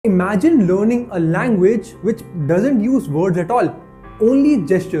Imagine learning a language which doesn't use words at all, only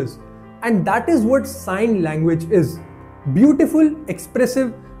gestures. And that is what sign language is. Beautiful,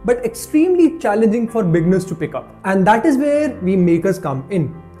 expressive, but extremely challenging for beginners to pick up. And that is where we makers come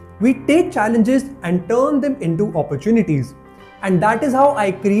in. We take challenges and turn them into opportunities. And that is how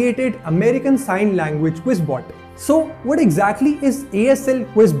I created American Sign Language QuizBot. So what exactly is ASL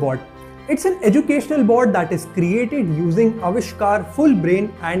QuizBot? It's an educational bot that is created using Avishkaar full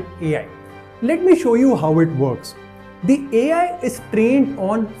brain and AI. Let me show you how it works. The AI is trained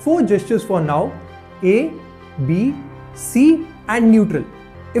on 4 gestures for now: A, B, C and neutral.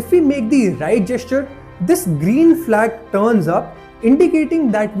 If we make the right gesture, this green flag turns up,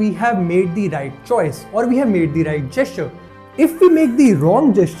 indicating that we have made the right choice or we have made the right gesture. If we make the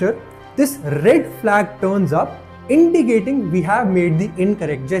wrong gesture, this red flag turns up, indicating we have made the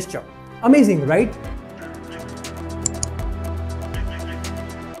incorrect gesture. Amazing, right?